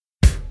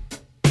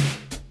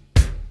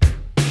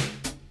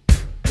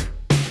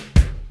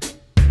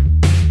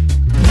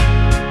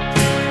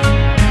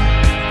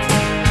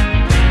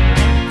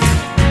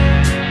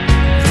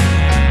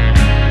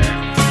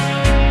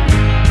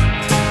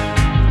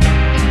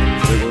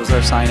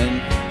our sign-in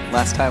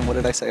last time? What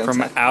did I say?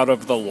 From out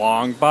of the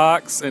long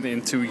box and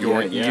into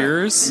your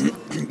ears.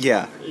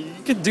 Yeah. You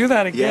could do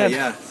that again.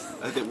 Yeah.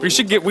 We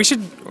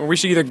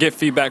should either get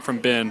feedback from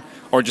Ben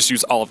or just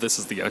use all of this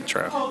as the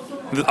intro. All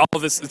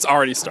of this, it's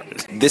already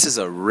started. This is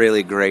a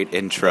really great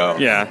intro.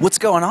 Yeah. What's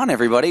going on,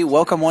 everybody?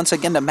 Welcome once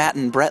again to Matt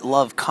and Brett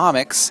Love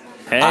Comics.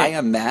 Hey. I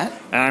am Matt.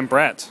 And I'm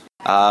Brett.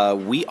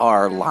 We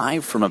are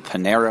live from a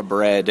Panera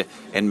Bread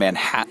in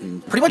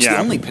Manhattan. Pretty much the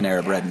only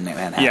Panera Bread in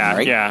Manhattan,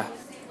 right? Yeah.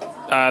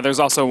 There's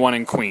also one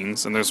in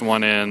Queens, and there's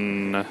one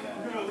in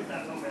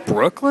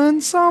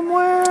Brooklyn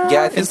somewhere?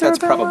 Yeah, I think that's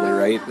probably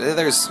right.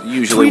 There's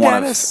usually Tweet one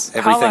at of us.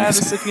 everything. Holla at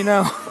us if you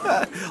know.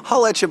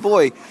 Holla at your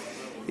boy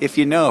if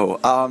you know.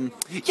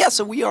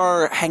 So we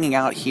are hanging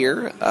out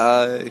here,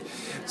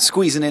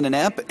 squeezing in an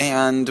ep,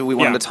 and we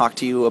wanted to talk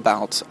to you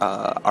about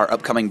our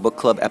upcoming book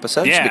club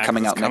episode. It should be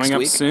coming out next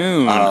week.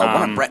 Soon.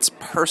 One of Brett's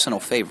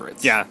personal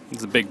favorites. Yeah,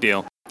 it's a big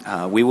deal.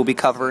 We will be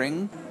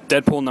covering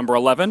Deadpool number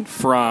 11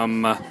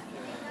 from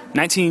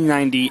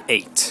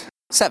 1998.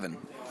 Seven.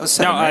 It was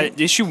seven, right?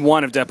 Issue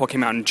 1 of Deadpool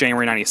came out in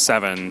January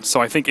 97,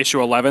 so I think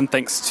issue 11,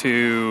 thanks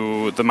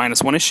to the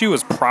 -1 issue,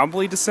 was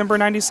probably December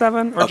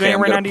 97 or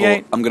January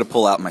 98. I'm going to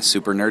pull out my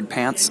super nerd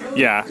pants.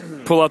 Yeah,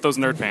 pull out those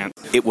nerd pants.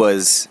 It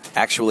was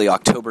actually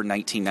October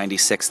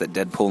 1996 that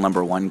Deadpool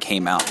number 1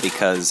 came out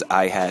because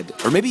I had,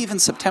 or maybe even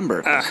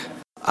September,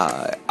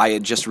 I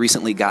had just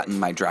recently gotten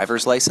my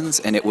driver's license,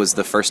 and it was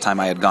the first time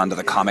I had gone to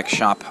the comic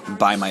shop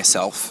by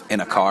myself in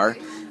a car,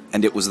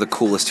 and it was the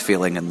coolest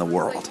feeling in the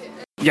world.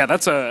 Yeah,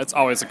 it's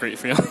always a great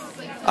feeling.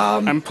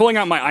 I'm pulling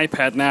out my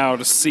iPad now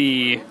to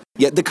see.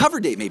 Yeah, the cover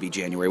date may be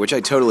January, which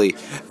I totally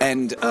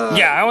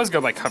I always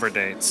go by cover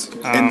dates.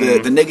 And the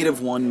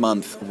 -1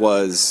 month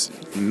was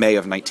May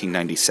of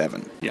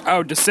 1997.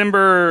 Yeah.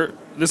 December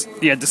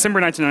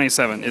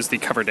 1997 is the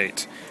cover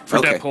date for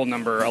Deadpool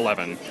number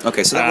 11.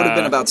 Okay, so that would have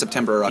been about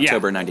September or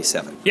October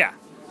 97. Yeah.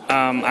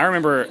 I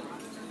remember.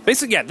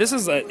 Basically, this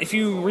is if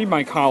you read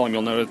my column,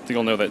 you'll know that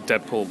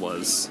Deadpool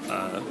was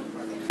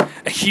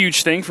a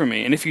huge thing for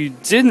me. And if you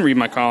didn't read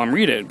my column,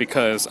 read it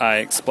because I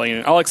explain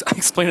it. I'll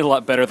explain it a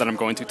lot better than I'm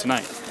going to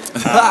tonight.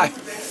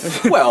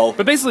 Well,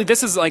 but basically,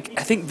 this is I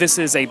think this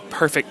is a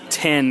perfect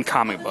 10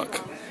 comic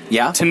book.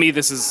 Yeah. To me,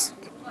 this is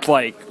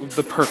like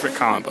the perfect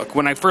comic book.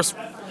 When I first.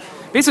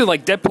 Basically,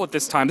 like Deadpool at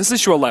this time, this is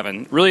issue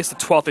 11. Really, it's the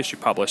 12th issue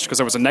published because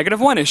there was a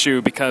 -1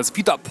 issue because if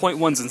you thought point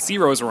ones and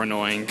zeros were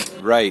annoying.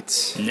 Right.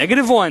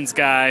 -1s,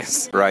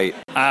 guys. Right.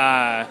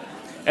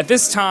 At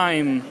this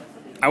time,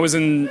 I was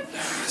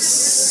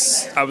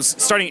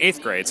starting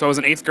 8th grade, so I was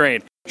in 8th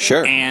grade.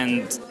 Sure.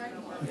 And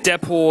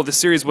Deadpool, the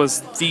series,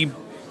 was the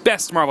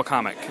best Marvel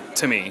comic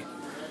to me.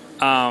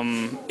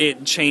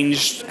 It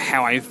changed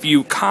how I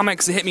view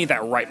comics. It hit me at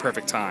that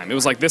perfect time. It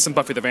was like this and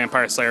Buffy the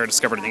Vampire Slayer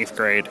discovered in 8th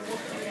grade.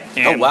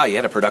 And oh, wow, you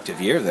had a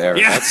productive year there.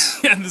 Yeah, That's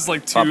there's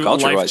like two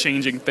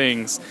life-changing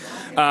things.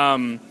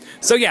 This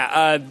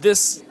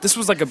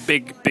was like a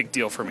big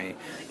deal for me.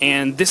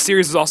 And this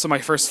series was also my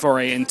first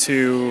foray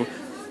into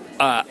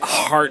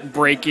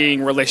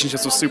heartbreaking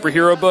relationships with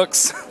superhero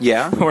books.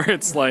 Yeah? Where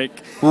it's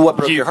like... Well, what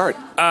broke your heart?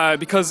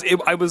 Because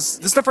this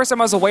is the first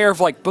time I was aware of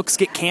like books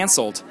get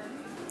canceled.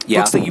 Yeah.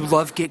 Books that you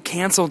love get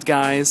canceled,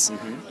 guys.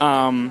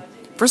 Mm-hmm.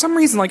 For some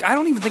reason, like, I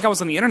don't even think I was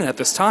on the internet at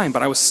this time,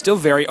 but I was still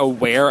very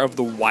aware of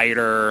the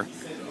wider,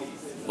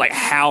 like,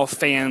 how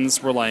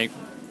fans were, like,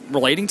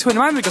 relating to it. And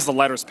it might be because the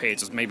letters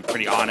page is maybe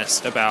pretty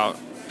honest about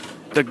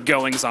the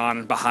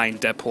goings-on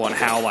behind Deadpool and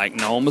how, like,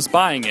 no one was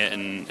buying it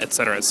and et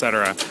cetera, et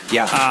cetera.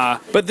 Yeah.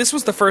 But this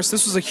was a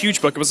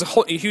huge book. It was a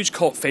huge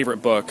cult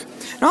favorite book.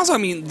 And also, I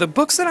mean, the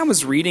books that I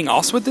was reading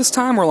also at this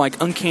time were, like,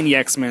 Uncanny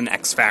X-Men,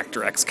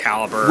 X-Factor,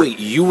 Excalibur. Wait,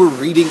 you were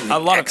reading a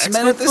lot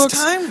X-Men of at this books,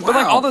 time? Wow. But,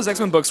 like, all those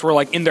X-Men books were,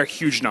 like, in their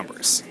huge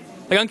numbers.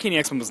 Like, Uncanny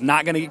X-Men was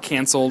not going to get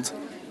canceled.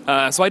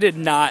 So I did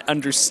not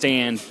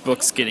understand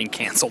books getting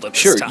canceled at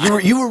this time.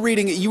 You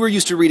were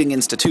used to reading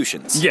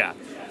institutions. Yeah.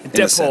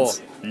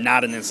 Deadpool,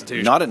 not an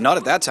institution. Not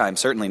at that time,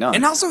 certainly not.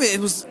 And also, it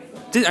was...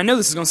 I know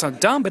this is going to sound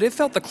dumb, but it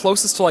felt the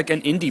closest to, like,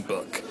 an indie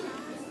book.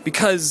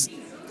 Because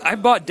I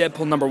bought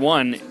Deadpool number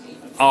 1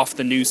 off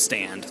the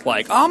newsstand.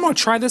 Like, I'm going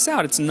to try this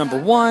out. It's number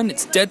 1.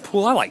 It's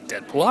Deadpool. I like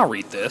Deadpool. I'll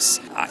read this.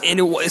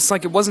 And it's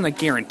like it wasn't a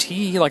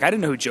guarantee. Like, I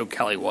didn't know who Joe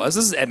Kelly was.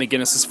 This is Ed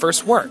McGuinness'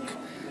 first work.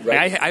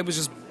 Right. I was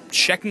just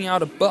checking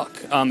out a book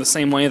the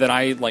same way that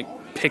I, like,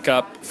 pick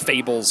up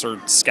Fables or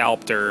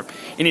Scalped or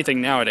anything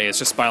nowadays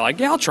just by like,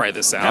 yeah, I'll try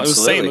this out. Absolutely. It was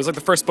the same. It was like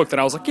the first book that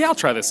I was like, yeah, I'll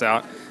try this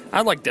out.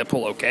 I like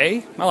Deadpool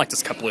okay. I liked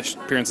his couple of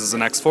appearances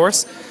in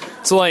X-Force.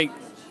 So, like,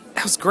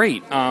 that was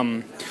great.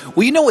 Well,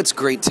 you know what's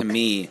great to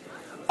me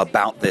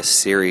about this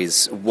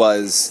series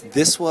was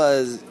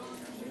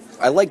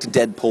I liked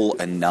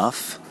Deadpool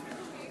enough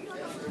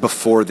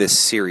before this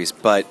series,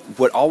 but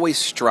what always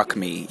struck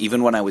me,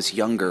 even when I was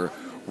younger,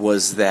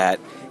 was that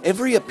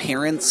every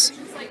appearance,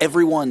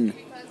 everyone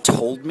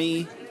told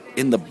me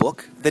in the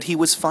book that he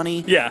was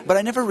funny, but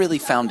I never really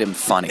found him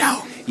funny.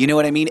 No. You know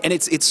what I mean? And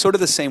it's sort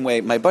of the same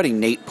way. My buddy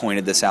Nate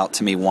pointed this out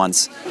to me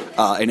once,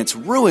 and it's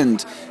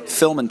ruined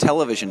film and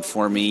television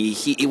for me.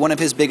 One of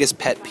his biggest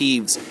pet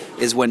peeves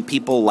is when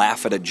people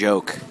laugh at a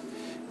joke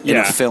in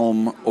Yeah. a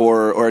film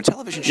or a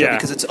television show Yeah.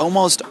 because it's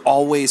almost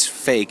always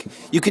fake.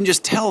 You can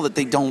just tell that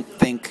they don't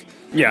think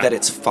Yeah. that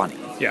it's funny.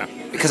 Yeah.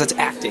 Because it's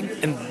acting.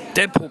 And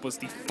Deadpool was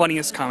the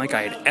funniest comic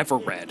I had ever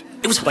read.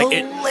 It was like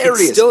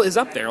hilarious. It still is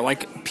up there.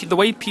 Like the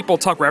way people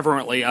talk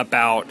reverently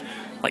about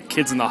like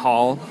Kids in the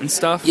Hall and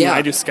stuff. Yeah.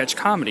 I do sketch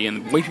comedy,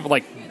 and the way people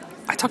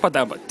I talk about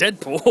that about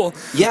Deadpool.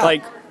 Yeah.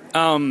 like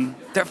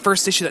that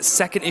first issue, that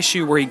second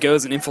issue where he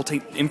goes and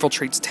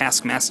infiltrates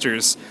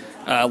Taskmaster's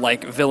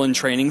like villain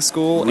training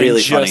school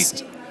Really and funny.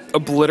 just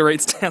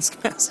obliterates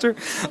Taskmaster.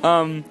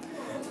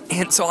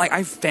 And so,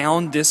 I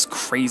found this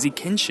crazy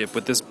kinship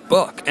with this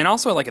book, and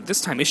also, at this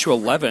time, issue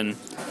 11.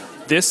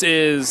 This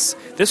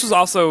was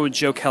also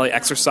Joe Kelly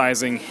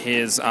exercising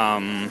his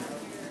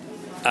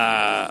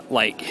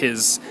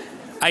his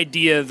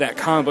idea that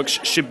comic books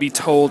should be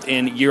told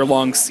in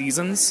year-long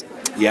seasons.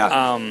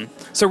 Yeah.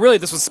 So really,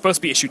 this was supposed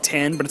to be issue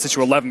 10, but it's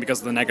issue 11 because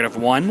of the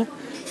 -1.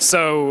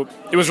 So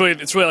it's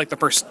really like the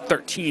first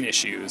 13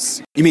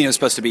 issues. You mean it was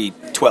supposed to be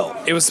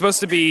 12? It was supposed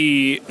to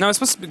be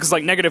because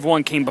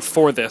 -1 came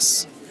before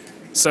this.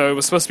 So it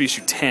was supposed to be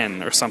issue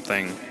 10 or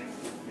something.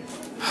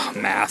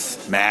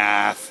 Math.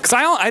 Because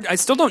I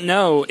still don't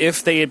know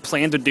if they had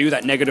planned to do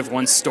that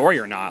 -1 story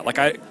or not.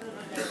 I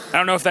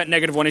don't know if that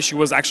 -1 issue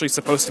was actually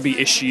supposed to be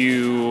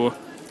issue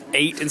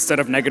 8 instead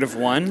of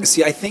 -1.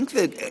 See, I think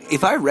that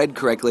if I read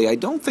correctly, I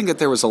don't think that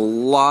there was a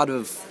lot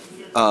of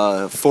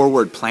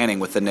forward planning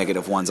with the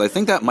 -1s. I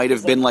think that might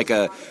have been like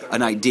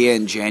an idea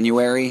in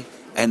January,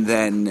 and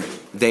then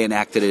they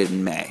enacted it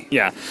in May.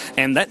 Yeah,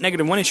 and that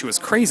 -1 issue is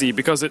crazy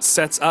because it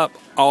sets up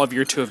all of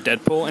year 2 of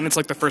Deadpool, and it's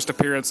like the first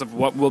appearance of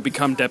what will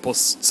become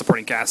Deadpool's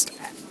supporting cast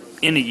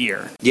in a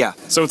year. Yeah.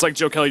 So it's like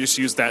Joe Kelly just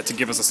used that to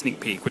give us a sneak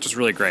peek, which is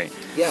really great.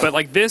 Yeah. But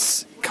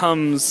this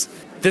comes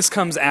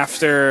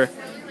after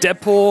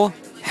Deadpool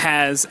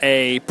has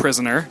a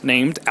prisoner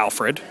named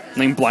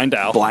Blind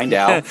Al. Blind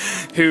Al.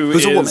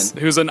 who's a woman.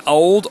 Who's an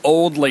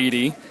old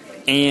lady,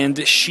 and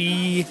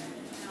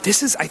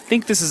I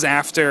think this is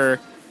after.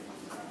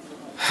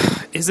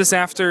 Is this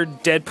after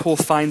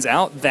Deadpool finds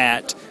out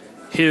that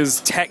his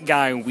tech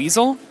guy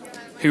Weasel,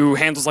 who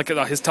handles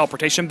his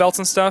teleportation belts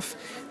and stuff,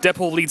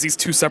 Deadpool leads these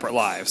two separate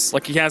lives.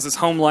 Like he has his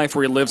home life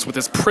where he lives with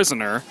his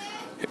prisoner,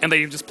 and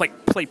they just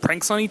play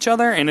pranks on each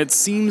other, and it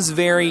seems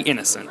very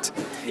innocent.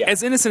 Yeah.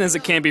 As innocent as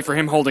it can be for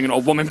him holding an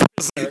old woman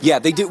prisoner. Yeah,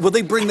 they do. Well,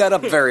 they bring that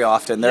up very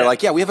often. They're Yeah.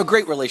 like, yeah, we have a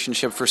great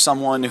relationship for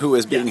someone who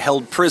is being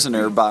held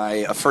prisoner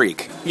by a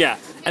freak. Yeah.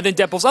 And then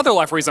Deadpool's other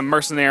life where he's a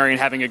mercenary and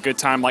having a good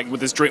time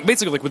with his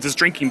with his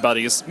drinking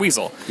buddies,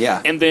 Weasel. Yeah.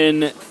 And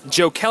then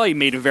Joe Kelly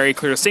made a very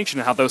clear distinction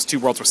of how those two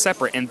worlds were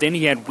separate. And then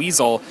he had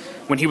Weasel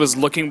when he was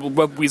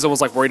Weasel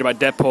was worried about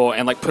Deadpool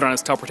and put on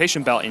his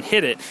teleportation belt and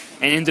hid it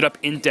and ended up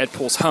in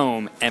Deadpool's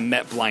home and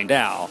met Blind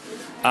Al,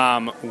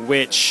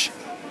 which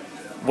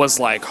was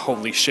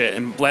holy shit.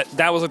 And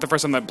that was the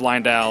first time that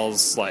Blind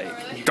Al's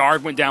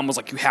guard went down, was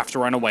you have to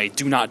run away,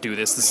 do not do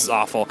this is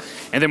awful.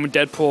 And then when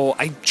Deadpool,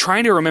 I'm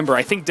trying to remember,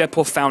 I think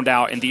Deadpool found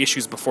out in the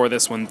issues before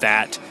this one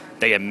that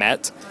they had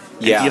met,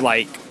 and Yeah. he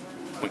went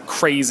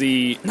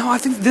crazy. No, I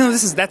think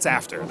that's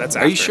after.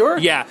 Are you sure?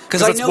 Yeah, 'Cause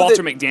because I it's know Walter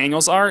that-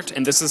 McDaniel's art,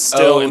 and this is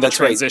still in the that's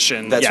right.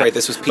 transition. That's Yeah. right,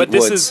 this was Pete but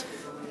this Woods. is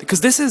because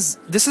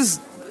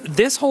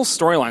this whole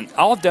storyline,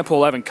 all of Deadpool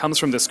 11 comes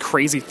from this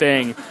crazy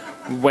thing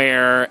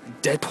where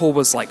Deadpool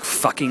was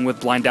fucking with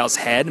Blind Al's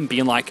head and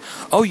being like,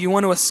 oh, you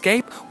want to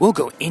escape? We'll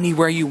go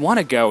anywhere you want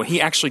to go. And he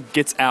actually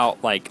gets out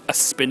a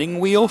spinning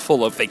wheel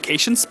full of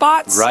vacation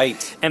spots.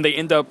 Right. And they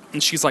end up,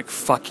 and she's like,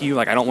 fuck you,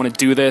 I don't want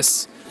to do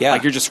this. Yeah.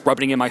 You're just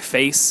rubbing in my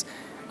face.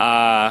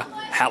 How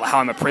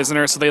I'm a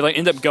prisoner. So they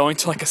end up going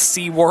to a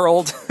Sea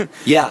World.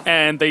 Yeah.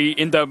 And they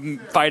end up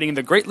fighting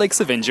the Great Lakes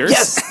Avengers.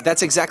 Yes,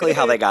 that's exactly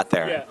how they got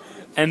there. Yeah.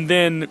 And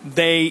then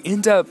they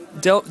end up,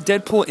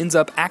 Deadpool ends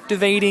up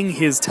activating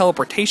his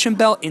teleportation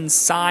belt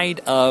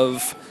inside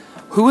of,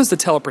 who is the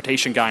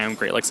teleportation guy on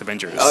Great Lakes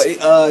Avengers? Is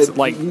it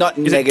not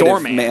is negative it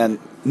Doorman? man.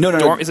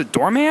 No. Is it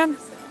Doorman?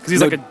 Because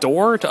he's No. a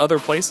door to other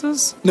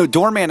places? No,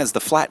 Doorman is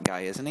the flat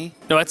guy, isn't he?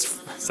 No, is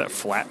that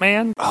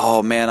Flatman?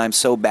 Oh man, I'm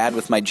so bad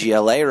with my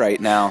GLA right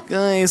now.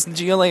 Guys, the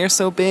GLA are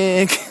so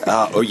big.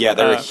 Oh yeah,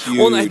 they're a huge.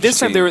 Well, this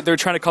time team. they were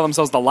trying to call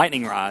themselves the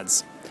Lightning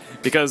Rods.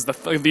 Because the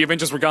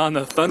Avengers were gone,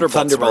 the Thunderbolts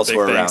Thunderbolts were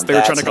were big around. things. They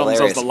were trying That's to call hilarious.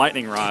 themselves the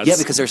Lightning Rods. Yeah,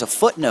 because there's a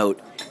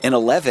footnote in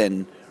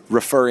 11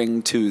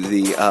 referring to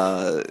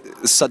the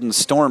sudden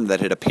storm that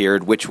had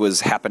appeared, which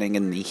was happening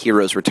in the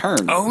Heroes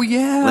Return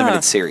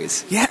limited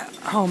series. Yeah.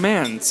 Oh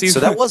man. See,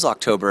 So that was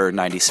October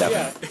 '97.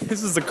 Yeah.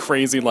 This is a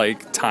crazy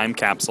time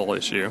capsule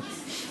issue.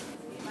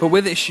 But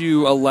with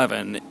issue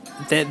 11,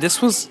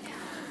 this was.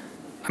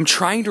 I'm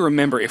trying to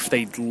remember if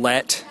they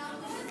let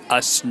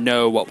us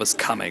know what was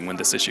coming when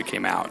this issue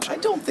came out. I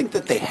don't think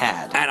that they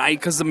had. And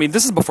because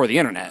this is before the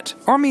internet.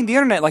 Or the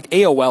internet,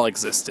 AOL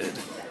existed.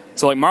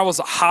 So Marvel's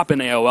a hoppin'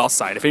 AOL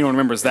site. If anyone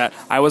remembers that,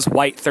 I was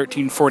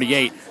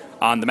White1348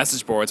 on the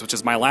message boards, which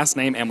is my last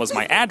name and was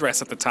my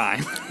address at the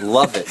time.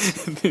 Love it.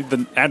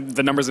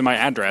 the numbers in my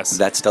address.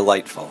 That's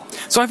delightful.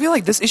 So I feel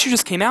this issue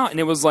just came out and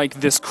it was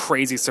this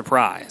crazy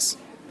surprise.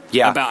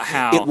 Yeah, about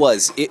how it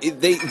was.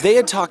 They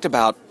had talked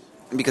about,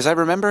 because I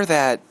remember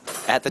that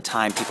at the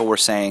time people were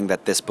saying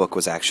that this book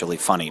was actually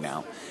funny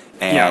now,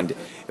 and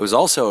it was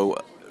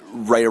also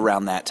right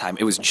around that time.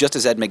 It was just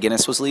as Ed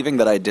McGuinness was leaving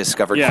that I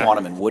discovered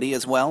Quantum and Woody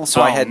as well. So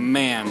I had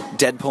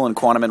Deadpool and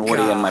Quantum and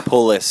Woody on my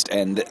pull list,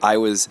 and I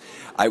was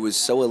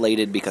so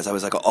elated because I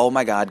was like, oh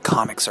my god,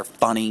 comics are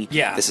funny.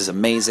 Yeah, this is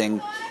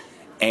amazing,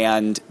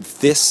 and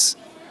this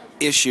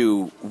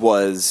issue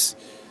was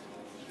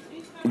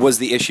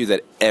the issue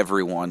that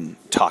everyone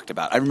talked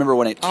about. I remember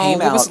when it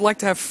came out. What was it like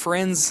to have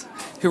friends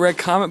who read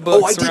comic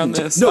books around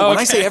this? No, when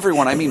I say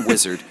everyone, I mean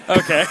Wizard.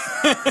 Okay.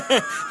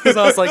 Because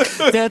I was like,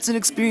 that's an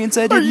experience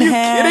I didn't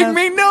have. Are you kidding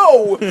me?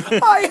 No!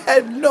 I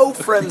had no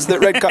friends that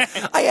read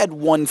I had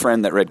one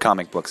friend that read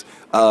comic books,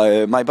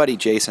 my buddy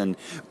Jason.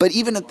 But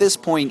even at this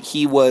point,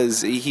 he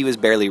was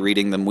barely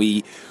reading them.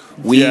 We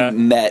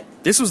met.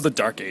 This was the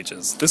Dark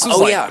Ages. This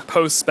was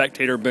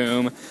post-Spectator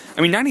boom.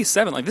 I mean,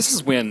 97, like, this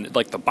is when,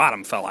 like, the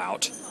bottom fell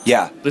out.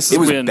 Yeah, this is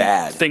when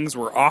bad. Things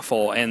were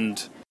awful,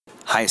 and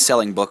highest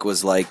selling book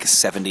was like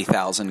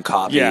 70,000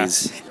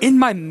 copies. Yeah.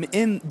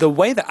 In the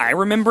way that I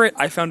remember it,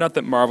 I found out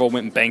that Marvel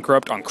went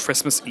bankrupt on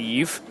Christmas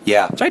Eve.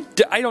 Yeah. Which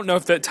I don't know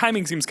if the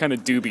timing seems kind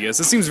of dubious.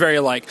 It seems very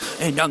like,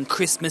 and on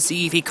Christmas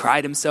Eve he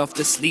cried himself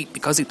to sleep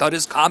because he thought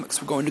his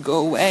comics were going to go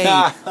away.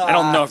 I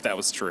don't know if that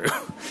was true.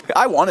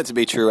 I want it to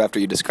be true after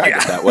you described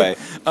it that way.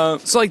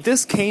 So like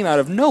this came out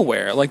of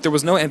nowhere. Like there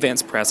was no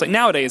advance press. Like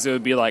nowadays it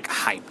would be like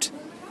hyped.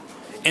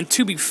 And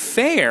to be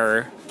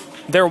fair,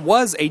 there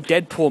was a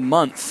Deadpool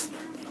month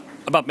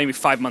about maybe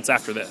 5 months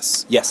after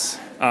this. Yes.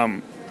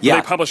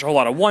 They published a whole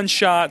lot of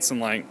one-shots and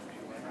like,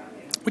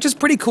 which is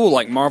pretty cool.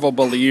 Like Marvel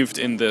believed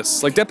in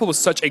this. Like Deadpool was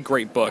such a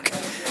great book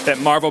that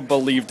Marvel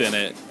believed in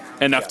it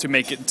enough to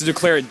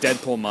declare it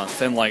Deadpool month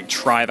and like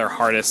try their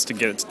hardest to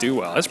get it to do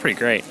well. That's pretty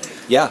great.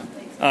 Yeah.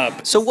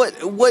 So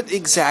what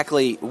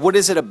exactly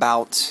is it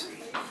about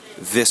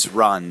this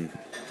run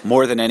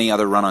more than any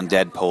other run on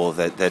Deadpool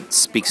that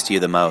speaks to you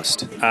the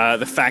most?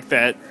 The fact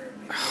that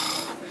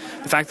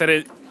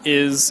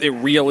it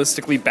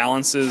realistically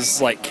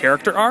balances like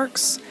character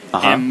arcs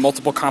and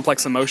multiple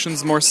complex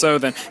emotions more so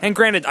than. And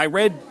granted, I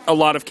read a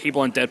lot of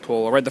Cable and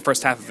Deadpool. I read the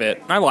first half of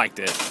it, and I liked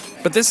it.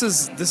 But this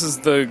is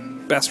the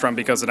best run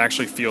because it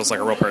actually feels like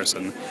a real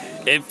person.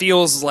 It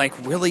feels like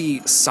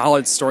really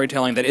solid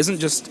storytelling that isn't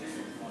just.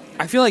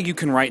 I feel like you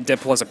can write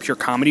Deadpool as a pure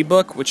comedy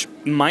book, which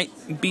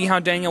might be how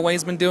Daniel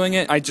Way's been doing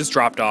it. I just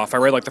dropped off. I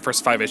read like the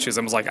first 5 issues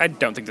and was like, I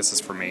don't think this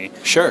is for me.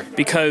 Sure.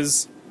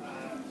 Because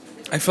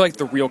I feel like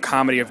the real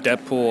comedy of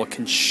Deadpool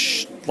can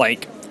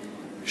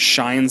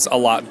shines a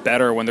lot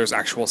better when there's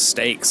actual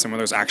stakes and when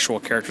there's actual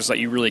characters that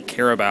you really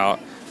care about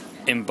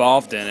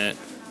involved in it.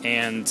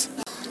 And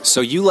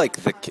so you like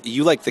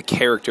the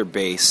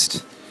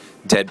character-based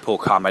Deadpool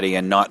comedy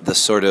and not the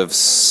sort of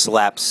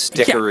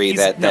slapstickery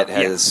that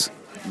has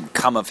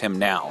come of him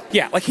now.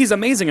 Yeah, like he's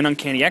amazing in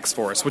Uncanny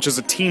X-Force, which is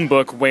a team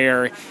book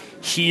where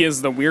he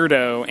is the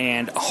weirdo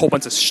and a whole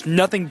bunch of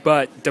nothing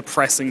but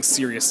depressing,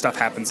 serious stuff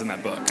happens in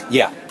that book.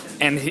 Yeah.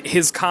 And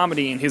his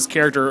comedy and his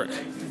character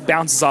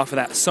bounces off of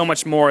that so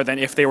much more than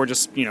if they were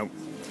just,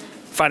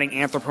 fighting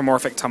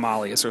anthropomorphic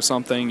tamales or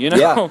something,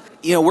 Yeah.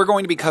 We're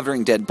going to be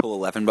covering Deadpool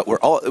 11, but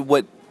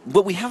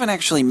what we haven't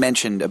actually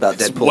mentioned about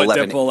Deadpool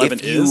 11. Deadpool 11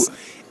 is?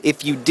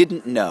 If you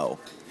didn't know,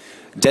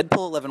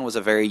 Deadpool 11 was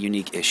a very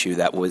unique issue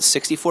that was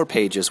 64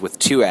 pages with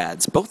 2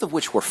 ads, both of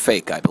which were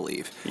fake, I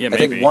believe. Yeah, I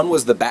think one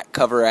was the back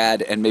cover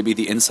ad and maybe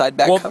the inside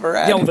back cover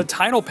ad. Yeah, well, the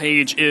title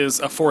page is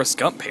a Forrest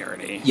Gump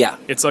parody. Yeah.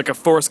 It's like a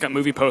Forrest Gump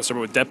movie poster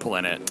but with Deadpool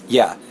in it.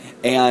 Yeah,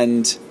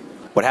 and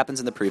what happens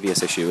in the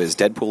previous issue is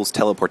Deadpool's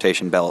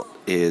teleportation belt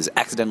is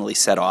accidentally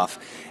set off,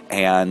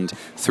 and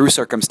through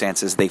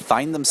circumstances, they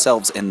find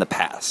themselves in the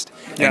past.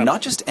 Yeah. And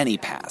not just any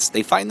past.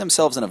 They find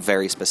themselves in a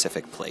very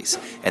specific place.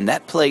 And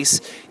that place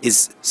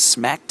is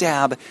smack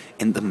dab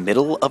in the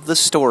middle of the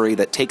story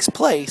that takes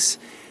place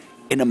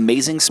in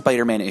Amazing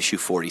Spider-Man issue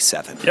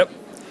 47. Yep.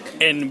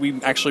 And we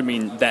actually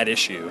mean that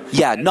issue.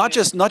 Yeah, not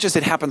just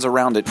it happens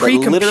around it, but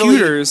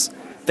pre-computers,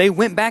 they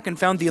went back and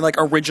found the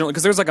original,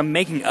 because there's a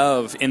making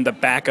of in the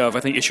back of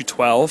I think issue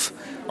 12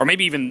 or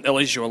maybe even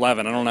issue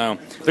 11. I don't know.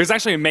 There's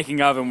actually a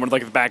making of in one of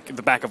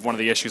the back of one of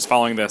the issues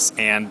following this,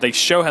 and they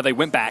show how they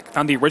went back,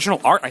 found the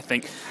original art, I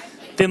think,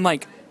 then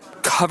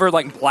covered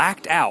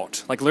blacked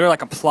out, literally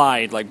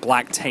applied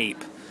black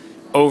tape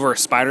over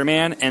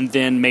Spider-Man, and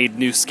then made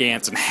new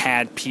scans and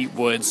had Pete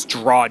Woods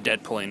draw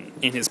Deadpool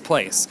in his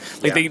place.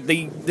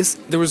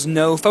 There was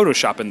no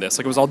Photoshop in this.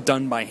 It was all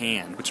done by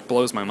hand, which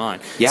blows my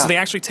mind. Yeah. So they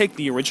actually take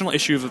the original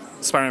issue of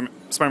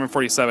Spider-Man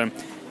 47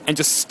 and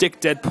just stick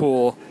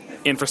Deadpool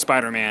in for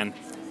Spider-Man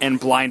and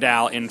Blind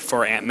Al in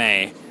for Aunt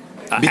May.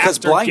 Because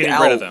after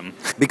getting rid of them.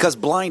 Because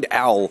Blind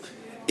Owl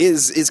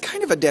is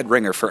kind of a dead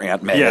ringer for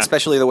Aunt May,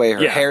 especially the way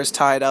her hair's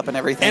tied up and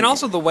everything. And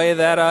also the way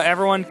that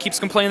everyone keeps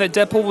complaining that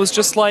Deadpool was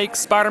just like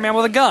Spider-Man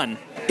with a gun.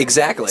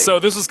 Exactly. So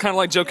this was kind of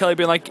like Joe Kelly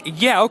being like,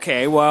 yeah,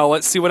 okay, well,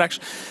 let's see what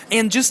actually...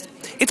 And just,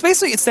 it's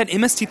that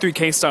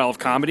MST3K style of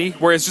comedy,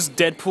 where it's just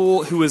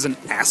Deadpool, who is an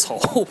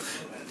asshole,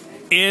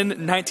 in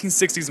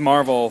 1960s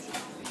Marvel,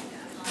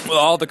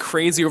 all the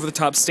crazy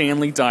over-the-top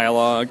Stanley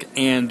dialogue,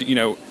 and, you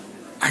know,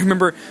 I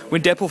remember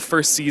when Deadpool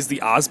first sees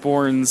the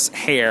Osborn's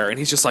hair, and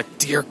he's just like,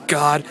 "Dear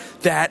God,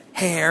 that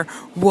hair,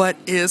 what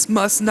is,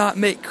 must not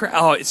make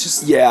Oh, it's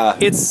just... Yeah.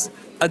 It's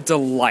a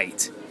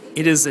delight.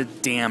 It is a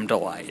damn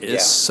delight. It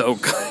is so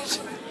good.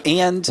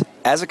 And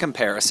as a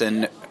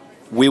comparison,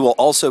 we will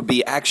also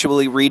be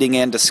actually reading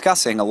and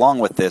discussing, along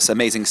with this,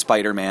 Amazing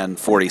Spider-Man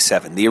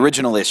 47, the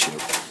original issue.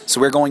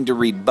 So we're going to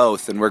read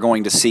both, and we're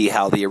going to see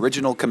how the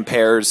original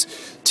compares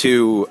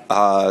to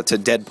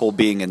Deadpool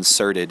being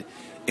inserted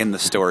in the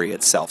story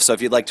itself. So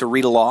if you'd like to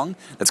read along,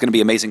 that's going to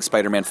be Amazing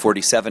Spider-Man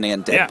 47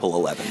 and Deadpool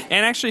 11.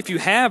 And actually, if you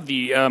have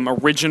the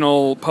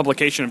original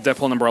publication of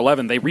Deadpool number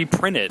 11, they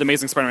reprinted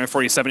Amazing Spider-Man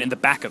 47 in the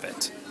back of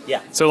it.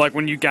 Yeah. So like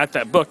when you got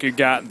that book, you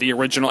got the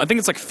original. I think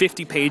it's like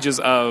 50 pages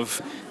of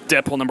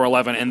Deadpool number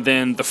 11, and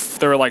then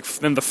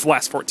the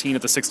last 14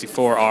 of the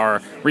 64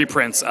 are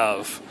reprints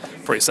of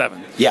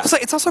 47. Yeah.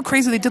 It's also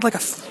crazy they did like a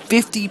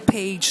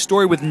 50-page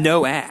story with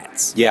no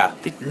ads. Yeah.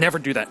 They never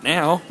do that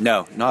now.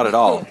 No, not at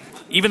all.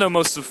 Even though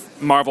most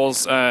of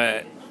Marvel's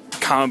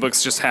comic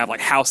books just have like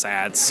house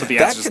ads, so the ads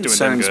That are just doing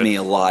them concerns good. me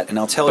a lot, and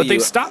I'll tell But you...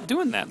 they've stopped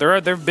doing that. There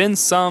have been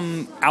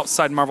some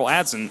outside Marvel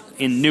ads in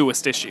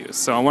newest issues,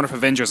 so I wonder if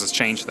Avengers has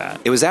changed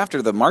that. It was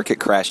after the market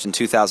crashed in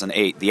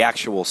 2008, the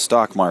actual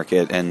stock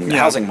market and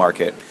housing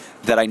market,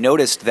 that I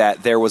noticed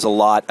that there were a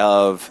lot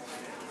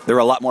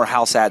more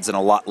house ads and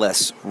a lot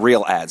less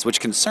real ads, which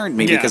concerned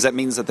me because that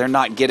means that they're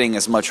not getting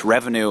as much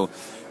revenue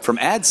from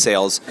ad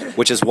sales,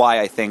 which is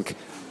why I think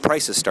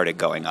prices started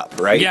going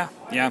up, right?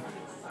 Yeah.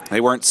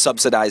 They weren't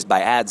subsidized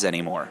by ads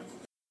anymore.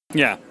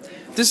 Yeah.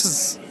 This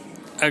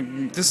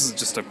is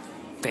just a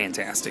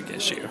fantastic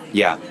issue.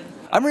 Yeah.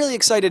 I'm really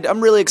excited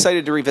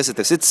to revisit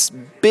this. It's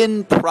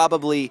been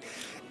probably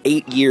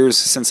 8 years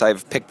since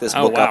I've picked this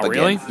book up again.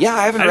 Really? Yeah,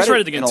 I haven't I just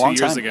read it in again a long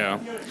 2 years time.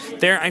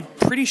 ago. I'm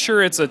pretty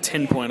sure it's a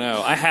 10.0.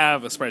 I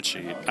have a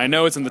spreadsheet. I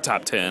know it's in the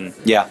top 10.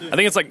 Yeah. I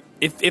think it's like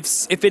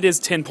if it is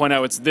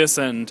 10.0, it's this,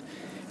 and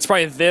it's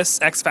probably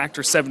this, X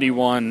Factor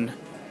 71,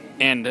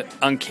 and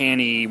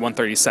Uncanny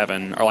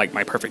 137 are like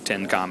my perfect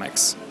 10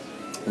 comics.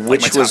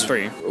 Which like my was top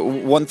 3.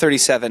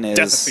 137 is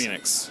Death of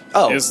Phoenix.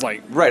 Oh, is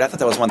like right. I thought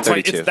that was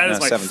 132. that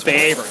is my 720.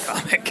 favorite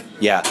comic.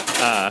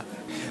 Yeah.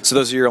 So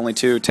those are your only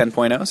two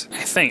 10.0s? I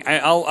think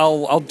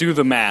I'll do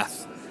the math.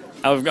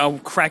 I'll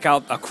crack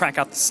out the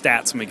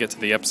stats when we get to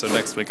the episode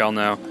next week. I'll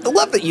know. I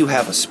love that you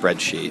have a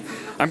spreadsheet.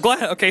 I'm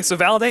glad. Okay, so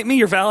validate me.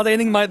 You're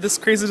validating this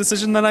crazy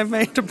decision that I've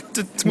made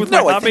with my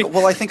hobby.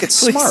 I think it's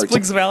smart.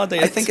 Please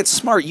validate. I think it's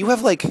smart. You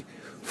have like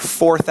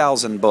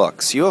 4,000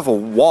 books. You have a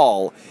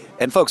wall.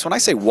 And folks, when I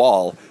say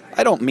wall,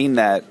 I don't mean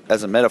that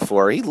as a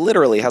metaphor. He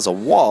literally has a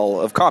wall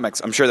of comics.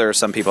 I'm sure there are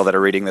some people that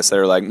are reading this that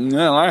are like,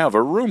 no, I have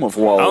a room of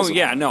walls. Oh,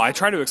 yeah, no, I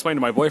try to explain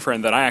to my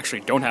boyfriend that I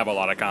actually don't have a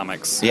lot of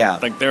comics. Yeah.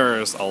 Like,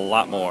 there's a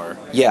lot more.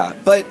 Yeah,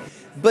 but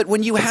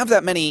when you have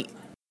that many...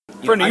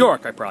 For New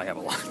York, I probably have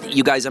a lot.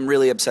 You guys, I'm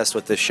really obsessed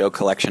with this show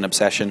Collection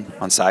Obsession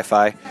on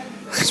Sci-Fi.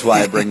 That's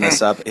why I bring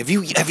this up. Have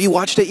you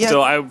watched it yet?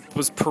 So I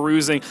was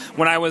perusing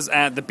when I was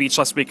at the beach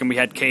last week, and we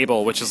had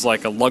cable, which is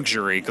like a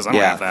luxury because I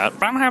don't have that.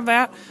 But I don't have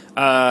that.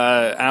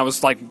 And I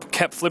was like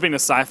kept flipping to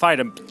Sci-Fi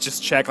to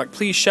just check, like,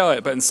 please show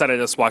it. But instead, I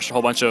just watched a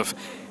whole bunch of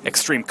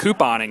extreme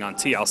couponing on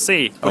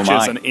TLC, which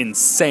is an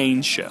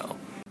insane show.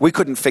 We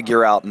couldn't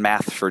figure out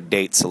math for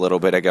dates a little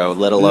bit ago,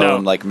 let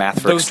alone like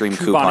math for Those extreme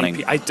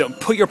couponing. I don't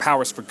put your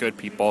powers for good,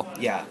 people.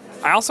 Yeah.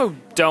 I also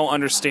don't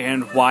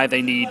understand why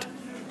they need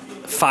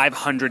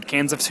 500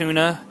 cans of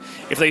tuna.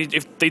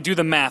 If they do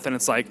the math and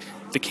it's like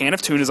the can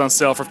of tuna is on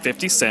sale for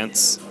 50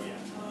 cents,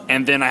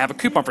 and then I have a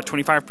coupon for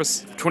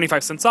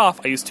 25 cents off,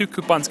 I use 2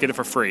 coupons, get it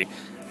for free.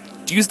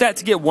 Use that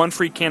to get 1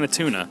 free can of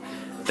tuna.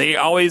 They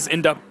always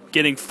end up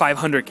getting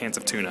 500 cans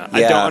of tuna. Yeah.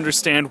 I don't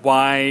understand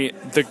why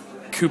the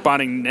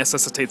couponing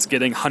necessitates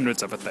getting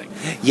hundreds of a thing.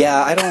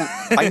 Yeah,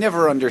 I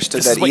never understood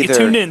This that is what either. you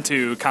tuned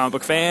into, comic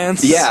book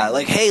fans. Yeah,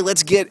 like, hey,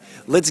 let's get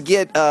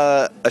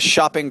a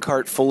shopping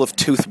cart full of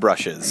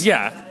toothbrushes.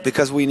 Yeah.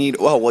 Because we need.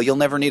 Oh, well, you'll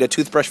never need a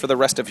toothbrush for the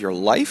rest of your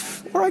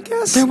life, or I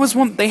guess There was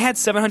one. They had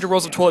 700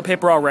 rolls of toilet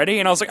paper already,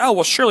 and I was like, oh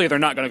well, surely they're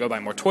not going to go buy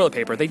more toilet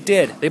paper. They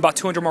did. They bought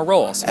 200 more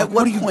rolls. At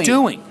What are what point- you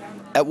doing?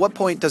 At what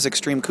point does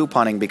extreme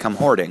couponing become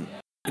hoarding?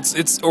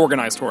 It's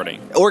organized hoarding.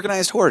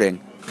 Organized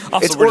hoarding.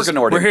 Also, It's we're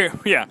organ-hoarding.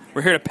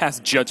 We're here to pass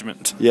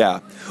judgment. Yeah.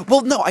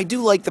 Well, no, I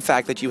do like the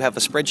fact that you have a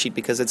spreadsheet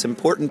because it's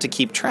important to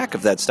keep track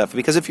of that stuff.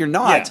 Because if you're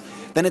not,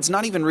 then it's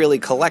not even really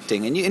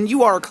collecting. And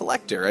you are a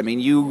collector. I mean,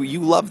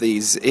 you love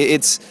these.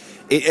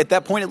 At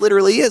that point, it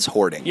literally is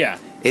hoarding. Yeah.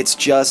 It's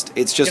just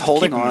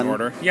holding Keep them on. in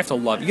order. You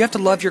have to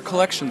love your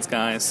collections,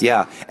 guys.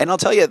 Yeah, and I'll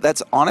tell you,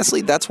 that's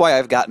why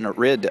I've gotten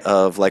rid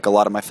of like a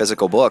lot of my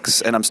physical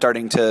books, and I'm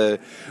starting to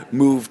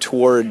move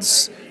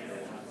towards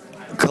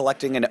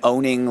collecting and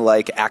owning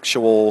like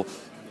actual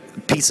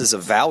pieces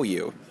of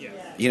value.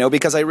 You know,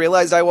 because I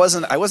realized I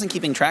wasn't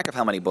keeping track of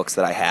how many books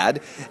that I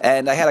had,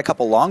 and I had a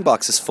couple long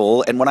boxes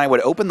full, and when I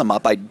would open them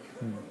up, I'd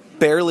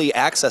barely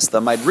access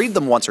them. I'd read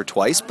them once or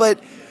twice, but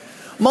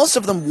most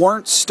of them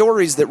weren't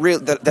stories that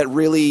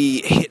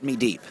really hit me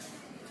deep.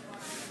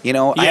 You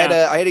know,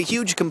 Yeah. I had a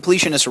huge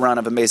completionist run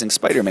of Amazing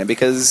Spider-Man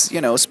because, you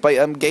know,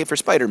 I'm gay for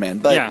Spider-Man.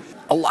 But Yeah.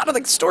 a lot of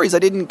the stories I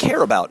didn't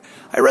care about.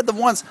 I read them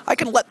once. I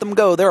can let them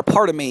go. They're a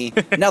part of me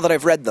now that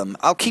I've read them.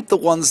 I'll keep the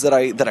ones that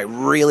I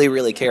really,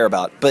 really care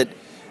about. But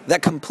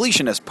that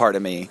completionist part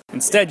of me,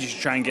 Instead, you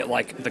should try and get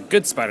like the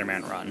good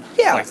Spider-Man run.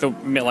 Yeah.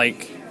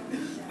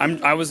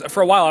 I was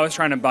for a while. I was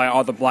trying to buy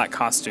all the black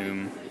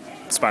costume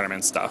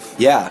Spider-Man stuff.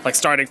 Yeah. Like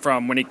starting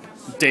from when he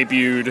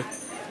debuted,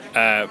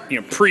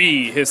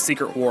 pre his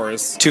Secret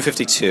Wars.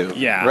 252.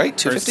 Yeah. Right?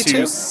 Or 252?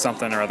 2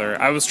 something or other.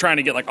 I was trying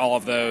to get like all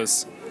of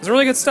those. It's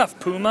really good stuff.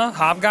 Puma,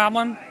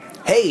 Hobgoblin.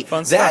 Hey,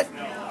 Fun that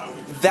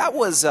stuff. that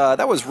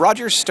was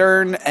Roger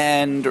Stern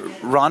and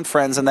Ron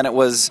Frenz, and then it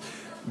was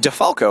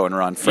DeFalco and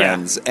Ron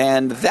Frenz,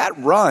 and that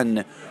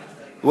run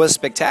was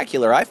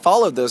spectacular. I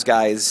followed those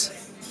guys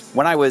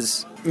when I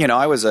was,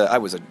 I was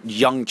a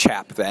young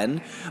chap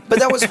then, but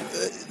that was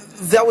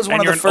that was one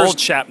And of you're the an first. old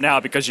chap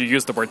now because you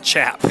used the word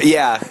chap.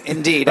 Yeah,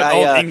 indeed. An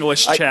old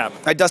English chap.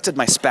 I dusted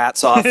my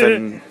spats off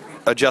and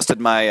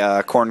adjusted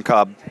my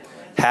corncob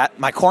hat.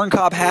 My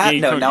corncob hat? Yeah,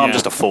 No, now I'm yeah.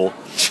 just a fool.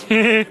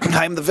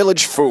 I'm the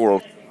village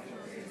fool.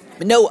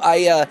 No,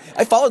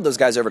 I followed those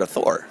guys over to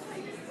Thor.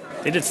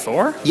 They did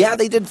Thor? Yeah,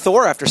 they did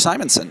Thor after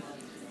Simonson.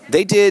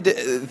 They did.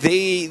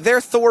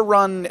 Their Thor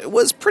run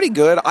was pretty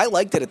good. I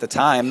liked it at the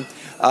time.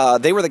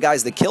 They were the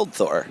guys that killed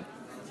Thor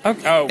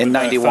Oh, in with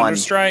 '91,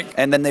 Thunderstrike?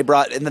 and then they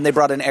brought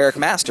in Eric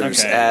Masters.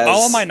 Okay. As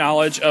All of my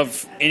knowledge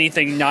of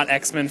anything not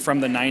X-Men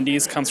from the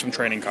 90s comes from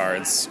trading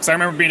cards. Because I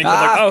remember being a kid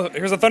like, oh,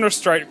 here's a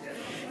Thunderstrike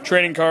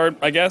trading card,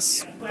 I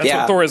guess. That's Yeah.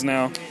 what Thor is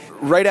now.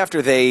 right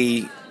after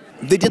they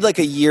did like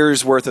a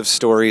year's worth of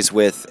stories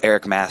with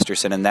Eric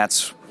Masterson, and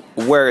that's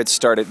where it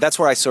started. That's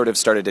where I sort of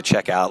started to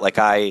check out. Like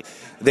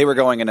they were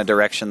going in a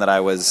direction that I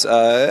was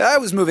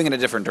moving in a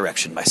different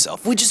direction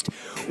myself. We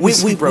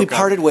broke up.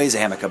 parted ways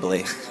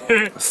amicably.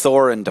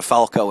 Thor and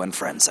DeFalco and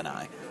Friends and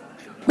I.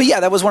 But yeah,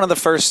 that was one of the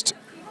first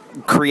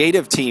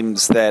creative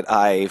teams that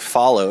I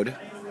followed.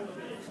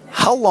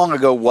 How long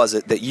ago was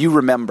it that you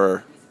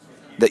remember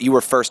that you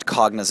were first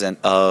cognizant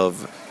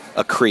of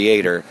a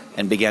creator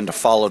and began to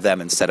follow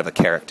them instead of a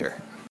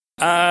character?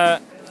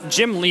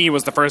 Jim Lee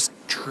was the first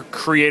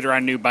creator I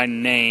knew by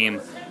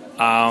name.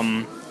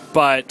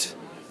 But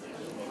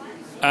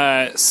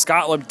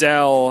Scott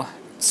Lobdell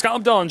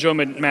and Joe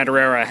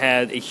Madureira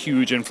had a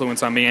huge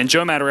influence on me. And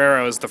Joe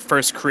Madureira was the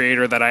first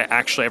creator that I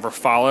actually ever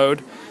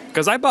followed.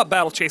 Because I bought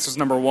Battle Chasers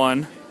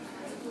 #1.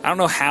 I don't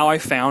know how I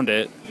found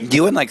it.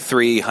 You and like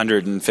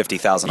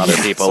 350,000 other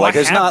people. So Like,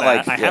 there's I have not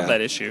that. like I have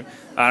that issue.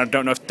 I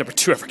don't know if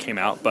 #2 ever came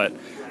out, but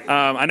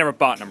I never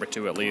bought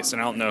 #2 at least,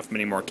 and I don't know if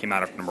many more came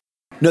out of #1.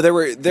 No, there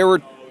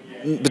were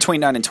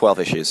between 9 and 12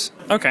 issues.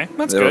 Okay,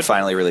 that's They were good.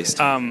 finally released.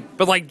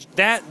 But like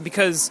that,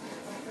 because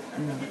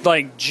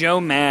like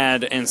Joe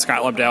Mad and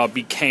Scott Lobdell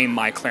became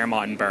my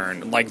Claremont and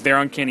Byrne. Like their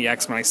Uncanny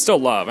X-Men, I still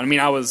love. I mean,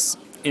 that was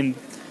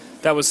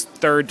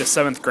 3rd to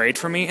 7th grade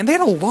for me, and they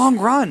had a long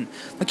run.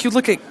 Like you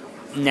look at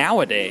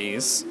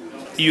nowadays,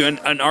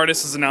 an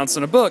artist is announced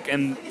in a book,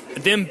 and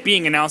them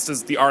being announced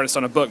as the artist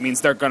on a book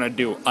means they're going to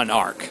do an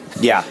arc.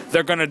 Yeah.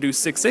 They're going to do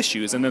 6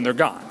 issues, and then they're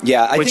gone.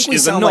 Yeah, I which think we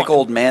is sound like annoying.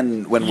 old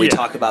men when we Yeah.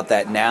 talk about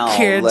that now.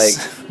 Kids. Like,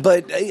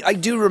 but I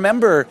do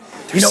remember,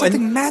 There's and-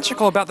 something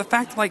magical about the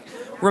fact that, like,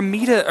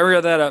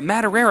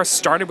 Madureira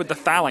started with the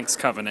Phalanx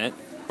Covenant,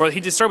 or he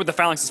just started with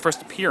the Phalanx's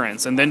first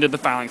appearance, and then did the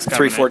Phalanx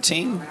Covenant.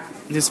 314.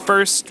 His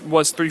first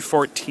was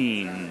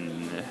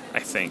 314, I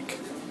think.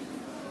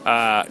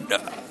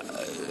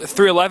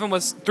 311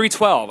 was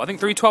 312. I think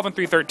 312 and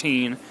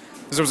 313.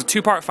 Because there was a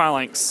 2-part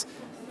Phalanx,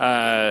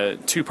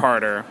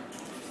 2-parter,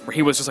 where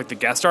he was just like the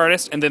guest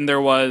artist, and then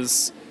there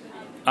was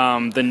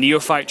the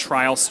Neophyte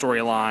Trial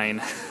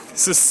storyline.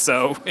 This is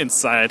so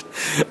inside.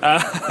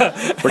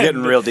 We're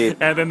getting real deep.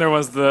 And then there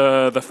was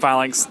the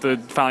Phalanx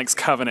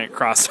Covenant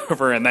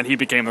crossover, and then he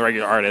became the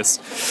regular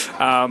artist.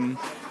 I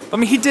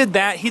mean, he did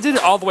that. He did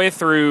it all the way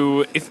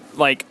through,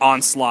 like,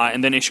 Onslaught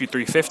and then issue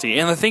 350.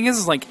 And the thing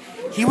is like,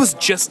 he was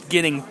just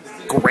getting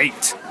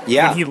great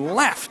Yeah. when he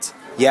left.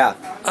 Yeah.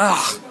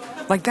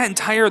 Like, the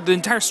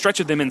entire stretch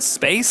of them in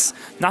space,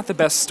 not the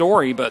best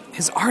story, but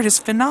his art is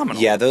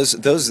phenomenal. Yeah, those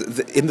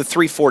in the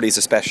 340s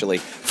especially,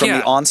 from Yeah.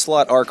 the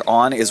Onslaught arc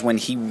on is when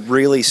he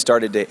really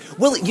started to.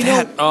 Well,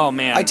 Oh,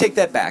 man. I take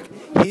that back.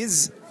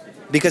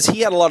 Because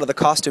he had a lot of the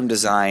costume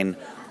design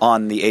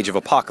on the Age of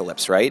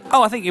Apocalypse, right?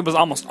 Oh, I think it was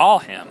almost all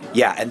him.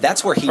 Yeah, and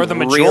that's where he Or the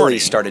really majority.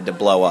 started to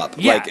blow up.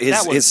 Yeah, Like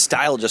his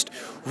style just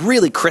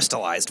really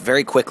crystallized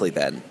very quickly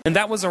then. And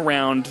that was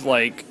around,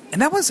 like,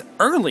 and that was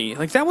early.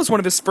 Like, that was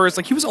one of his first,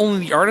 like, he was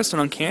only the artist on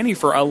Uncanny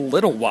for a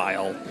little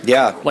while.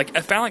 Yeah. Like,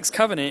 a Phalanx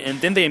Covenant, and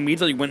then they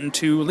immediately went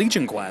into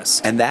Legion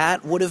Quest. And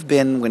that would have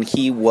been when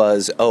he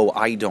was,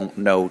 I don't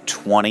know,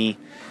 20,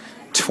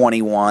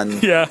 21.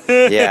 Yeah.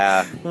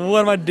 Yeah. What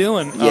am I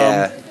doing?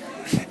 Yeah.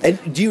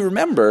 And do you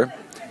remember,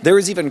 there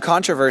was even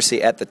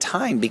controversy at the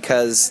time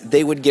because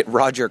they would get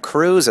Roger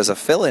Cruz as a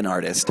fill-in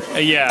artist.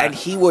 Yeah. And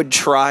he would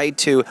try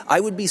to, I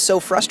would be so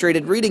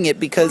frustrated reading it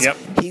because Yep.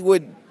 he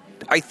would,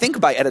 I think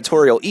by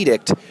editorial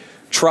edict,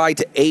 try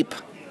to ape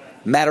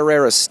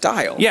Madureira's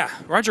style. Yeah,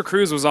 Roger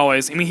Cruz was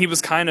always, I mean, he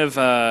was kind of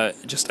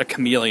just a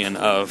chameleon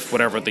of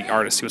whatever the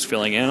artist he was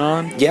filling in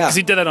on. Yeah. Because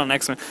he did it on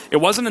X-Men. It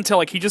wasn't until,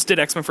 like, he just did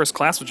X-Men First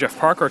Class with Jeff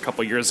Parker a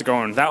couple years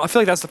ago, and I feel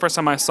like that's the first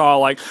time I saw,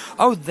 like,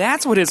 oh,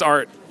 that's what his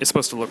art is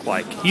supposed to look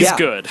like. He's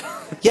good.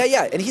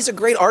 Yeah, and he's a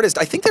great artist.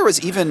 I think there was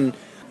even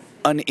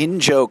an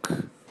in-joke,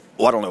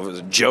 well, I don't know if it was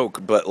a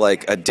joke, but,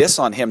 like, a diss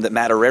on him that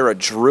Madureira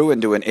drew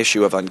into an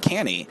issue of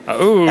Uncanny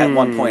at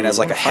one point as,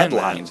 like, a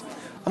headline.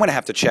 I'm going to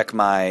have to check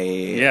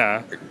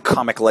my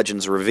Comic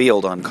Legends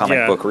Revealed on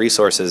Comic Book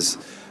Resources.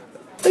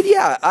 But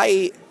yeah,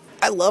 I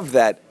love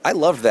that. I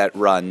love that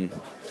run.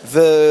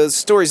 The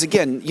stories,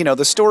 again,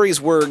 the stories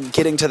were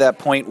getting to that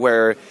point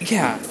where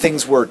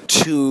things were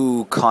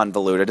too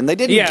convoluted, and they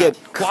didn't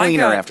get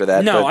cleaner after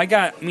that. No,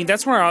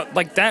 that's where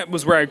that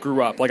was where I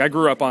grew up. Like, I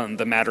grew up on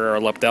the Madureira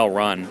Lobdell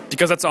run,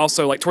 because that's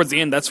also, like, towards the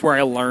end, that's where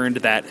I learned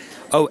that,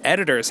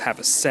 editors have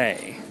a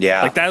say.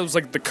 Yeah. Like, that was,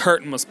 like, the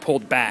curtain was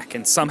pulled back,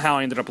 and somehow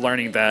I ended up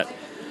learning that,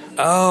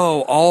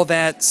 all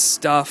that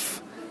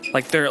stuff,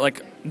 like, they're,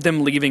 like,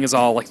 them leaving is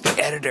all, like,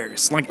 the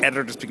editors. Like,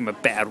 editors became a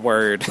bad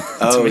word.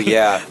 Oh,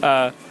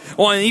 yeah.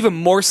 Well, and even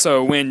more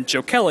so when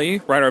Joe Kelly,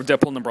 writer of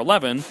Deadpool number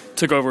 11,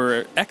 took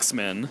over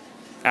X-Men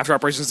after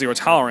Operation Zero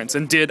Tolerance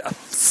and did a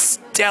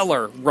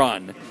stellar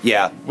run.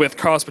 Yeah. With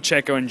Carlos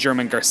Pacheco and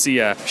German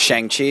Garcia.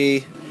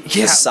 Shang-Chi.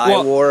 Yeah.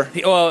 The War.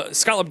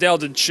 Scott Lobdell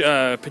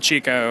did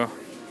Pacheco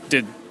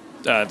did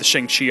the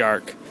Shang-Chi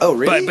arc. Oh,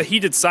 really? But he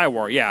did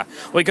War, yeah.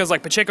 Well, because,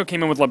 like, Pacheco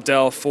came in with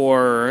Lobdell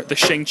for the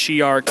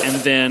Shang-Chi arc and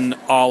then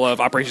all of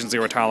Operation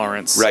Zero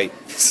Tolerance. Right.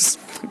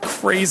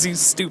 Crazy,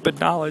 stupid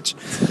knowledge.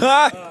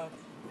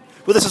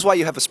 Well, this is why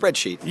you have a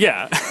spreadsheet.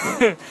 Yeah.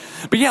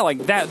 But yeah,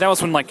 like, that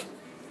was when, like,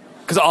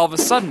 because all of a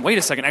sudden, wait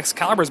a second,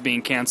 Excalibur's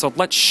being canceled.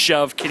 Let's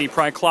shove Kitty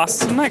Pryde,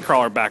 Colossus, and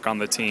Nightcrawler back on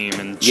the team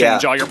and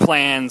change all your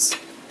plans.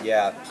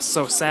 Yeah.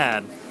 So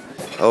sad.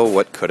 Oh,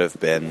 what could have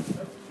been.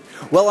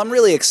 Well, I'm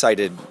really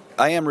excited.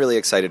 I am really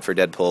excited for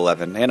Deadpool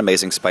 11 and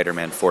Amazing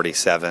Spider-Man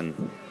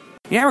 47.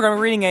 Yeah, we're going to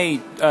be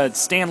reading a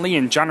Stan Lee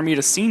and John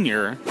Romita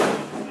Sr.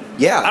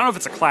 Yeah. I don't know if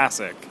it's a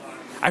classic.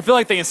 I feel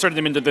like they inserted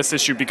him into this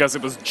issue because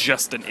it was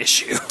just an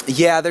issue.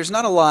 Yeah, there's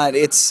not a lot.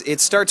 It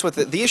starts with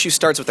the issue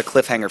starts with the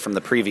cliffhanger from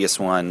the previous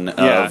one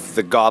of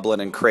the Goblin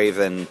and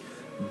Kraven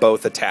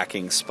both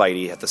attacking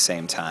Spidey at the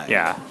same time.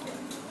 Yeah.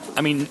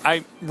 I mean,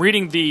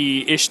 reading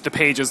the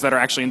pages that are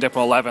actually in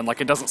Deadpool 11,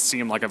 like, it doesn't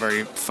seem like a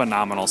very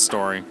phenomenal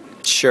story.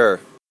 Sure.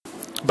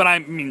 But I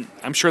mean,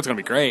 I'm sure it's going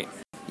to be great.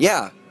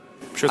 Yeah.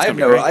 I'm sure it's going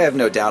to be great. I have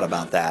no doubt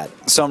about that.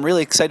 So I'm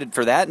really excited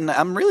for that, and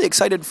I'm really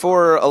excited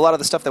for a lot of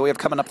the stuff that we have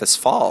coming up this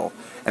fall.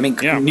 I mean,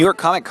 New York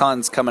Comic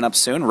Con's coming up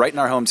soon, right in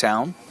our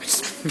hometown.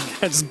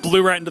 I just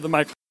blew right into the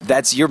mic.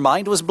 Your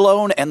mind was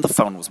blown and the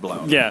phone was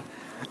blown. Yeah.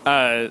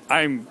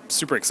 I'm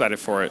super excited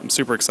for it. I'm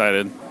super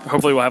excited.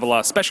 Hopefully we'll have a lot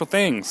of special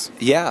things.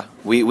 Yeah.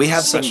 We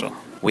have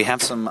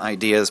some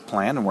ideas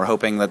planned, and we're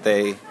hoping that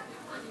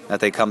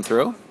they come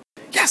through.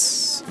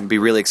 Yes! And be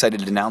really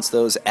excited to announce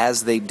those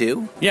as they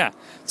do. Yeah.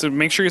 So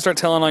make sure you start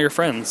telling all your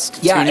friends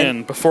to tune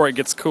in before it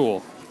gets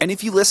cool. And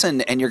if you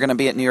listen and you're going to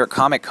be at New York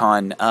Comic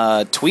Con,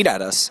 tweet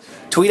at us.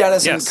 Tweet at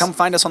us and come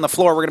find us on the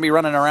floor. We're going to be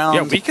running around.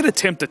 Yeah, we could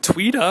attempt a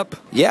tweet up.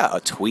 Yeah, a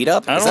tweet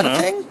up? Is that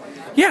a thing?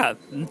 Yeah,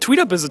 tweet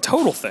up is a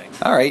total thing.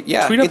 All right,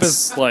 yeah. Tweet up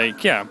is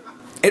like, the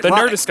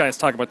Nerdist guys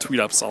talk about tweet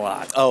ups a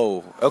lot.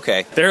 Oh,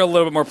 okay. They're a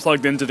little bit more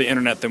plugged into the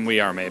internet than we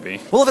are, maybe.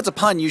 Well, if it's a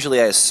pun,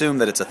 usually I assume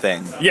that it's a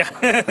thing. Yeah.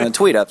 And a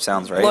tweet up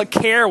sounds right. Well,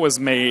 care was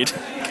made.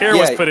 Care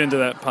was put into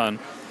that pun.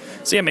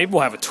 So yeah, maybe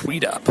we'll have a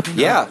tweet up.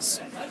 Yeah.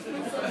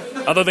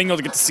 Other than you'll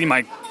get to see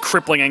my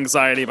crippling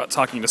anxiety about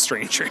talking to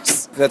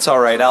strangers. That's all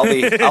right. I'll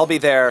be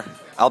there.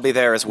 I'll be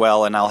there as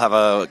well, and I'll have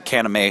a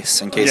can of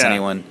mace in case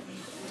anyone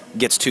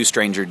gets too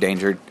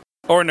stranger-dangered.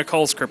 Or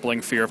Nicole's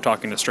crippling fear of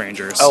talking to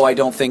strangers. Oh, I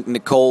don't think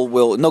Nicole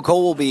will.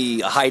 Nicole will be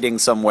hiding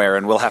somewhere,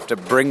 and we'll have to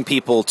bring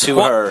people to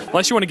her.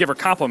 Unless you want to give her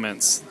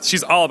compliments.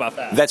 She's all about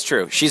that. That's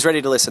true. She's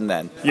ready to listen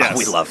then. Yes.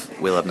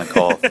 We love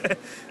Nicole.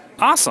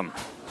 Awesome.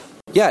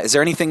 Yeah, is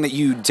there anything that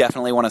you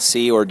definitely want to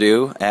see or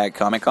do at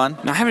Comic-Con?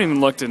 No, I haven't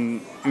even looked,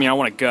 I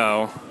want to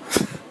go.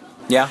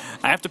 Yeah?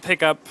 I have to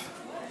pick up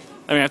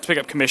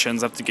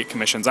commissions. I have to get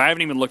commissions. I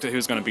haven't even looked at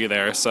who's going to be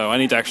there, so I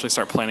need to actually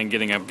start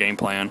getting a game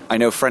plan. I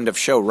know friend of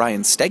show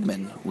Ryan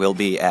Stegman will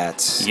be at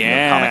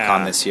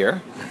Comic-Con this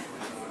year.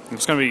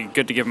 It's going to be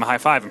good to give him a high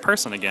five in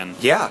person again.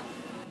 Yeah.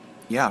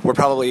 Yeah, we're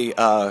probably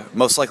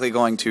most likely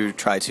going to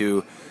try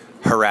to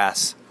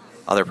harass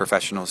other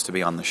professionals to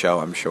be on the show,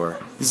 I'm sure.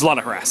 There's a lot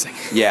of harassing.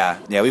 Yeah,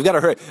 we've got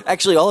to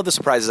actually, all of the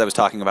surprises I was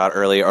talking about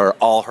earlier are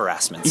all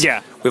harassments.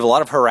 Yeah. We have a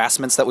lot of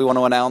harassments that we want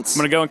to announce.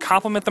 I'm going to go and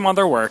compliment them on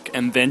their work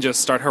and then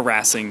just start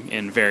harassing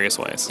in various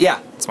ways.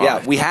 Yeah,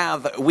 we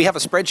have a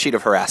spreadsheet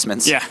of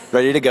harassments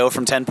ready to go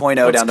from 10.0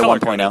 down to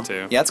 1.0.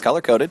 Too. Yeah, it's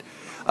color-coded.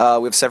 We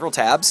have several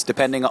tabs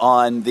depending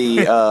on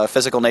the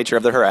physical nature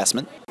of the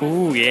harassment.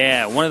 Ooh,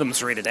 yeah. One of them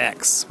is rated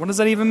X. What does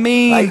that even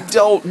mean? I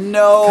don't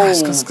know.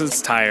 Because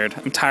it's tired.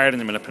 I'm tired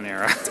and I'm in a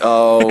Panera.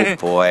 Oh,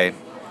 boy.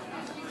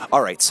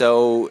 All right,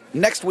 so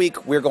next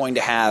week we're going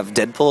to have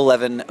Deadpool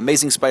 11,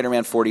 Amazing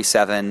Spider-Man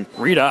 47.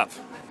 Read up.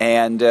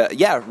 And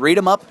read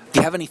them up. If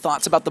you have any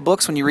thoughts about the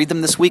books when you read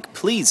them this week,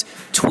 please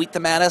tweet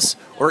them at us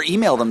or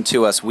email them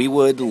to us.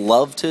 We'd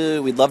love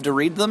to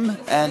read them,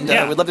 and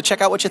we'd love to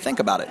check out what you think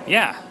about it.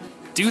 Yeah,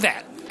 do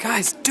that.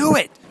 Guys, do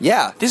it.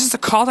 Yeah. This is a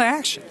call to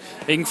action.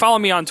 You can follow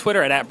me on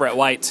Twitter at Brett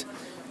White.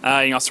 You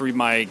can also read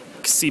my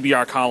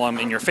CBR column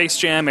in your Face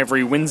Jam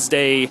every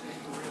Wednesday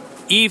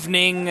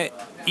evening,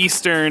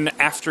 Eastern,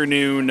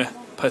 afternoon,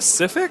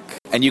 Pacific.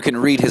 And you can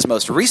read his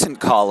most recent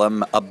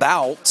column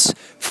about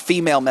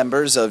female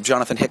members of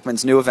Jonathan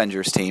Hickman's New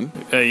Avengers team.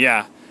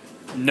 Yeah.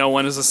 No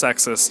one is a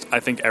sexist. I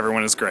think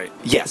everyone is great.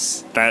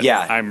 Yes.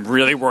 I'm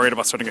really worried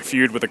about starting a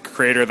feud with a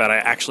creator that I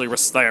actually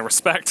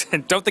respect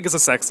and don't think is a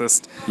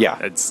sexist. Yeah.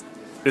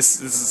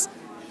 This is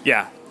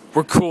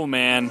we're cool,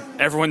 man.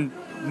 Everyone,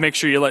 make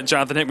sure you let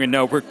Jonathan Hickman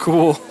know we're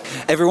cool.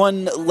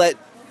 Everyone, let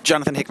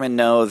Jonathan Hickman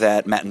know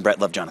that Matt and Brett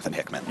love Jonathan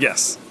Hickman.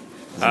 Yes.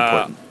 It's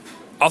important.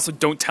 Also,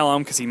 don't tell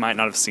him because he might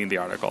not have seen the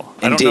article.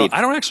 Indeed.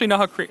 I don't actually know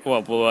how.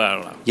 Well, I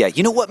don't know. Yeah,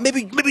 you know what?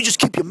 Maybe just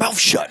keep your mouth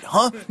shut,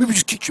 huh? Maybe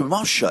just keep your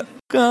mouth shut.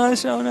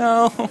 Gosh, oh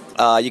no.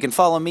 You can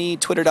follow me,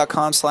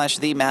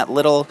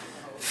 twitter.com/TheMattLittle,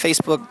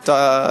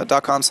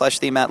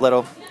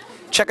 facebook.com/TheMattLittle.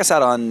 Check us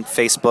out on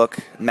Facebook,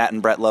 Matt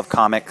and Brett Love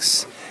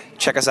Comics.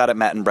 Check us out at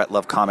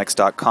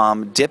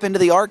mattandbrettlovecomics.com. Dip into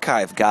the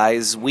archive,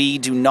 guys. We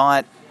do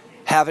not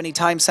have any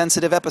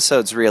time-sensitive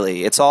episodes,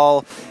 really. It's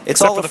all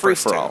a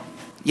free-for-all.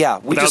 Yeah,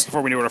 that was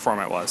before we knew what a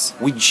format was.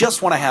 We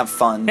just want to have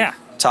fun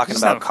talking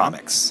about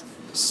comics.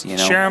 You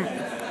know? Share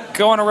them.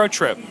 Go on a road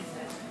trip.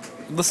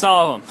 Listen to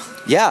all of them.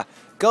 Yeah.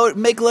 Go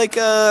make like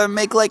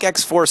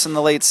X-Force in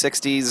the late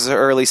 60s,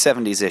 early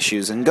 70s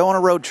issues and go on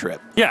a road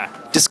trip. Yeah.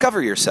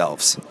 Discover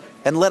yourselves.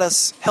 And let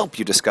us help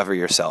you discover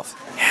yourself.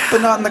 Yeah.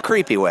 But not in the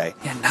creepy way.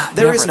 Yeah,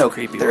 there is no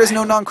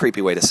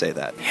non-creepy way to say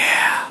that.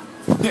 Yeah.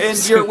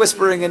 And you're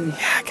whispering and...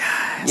 Yeah,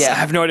 guys. Yeah. I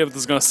have no idea what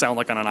this is going to sound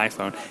like on an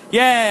iPhone.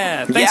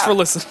 Yeah. Thanks for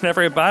listening,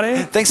 everybody.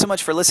 Thanks so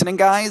much for listening,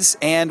 guys.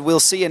 And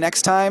we'll see you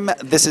next time.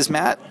 This is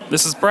Matt.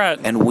 This is Brett.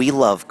 And we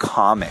love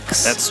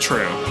comics. That's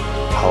true.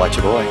 Holla at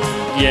your boy.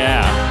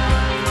 Yeah.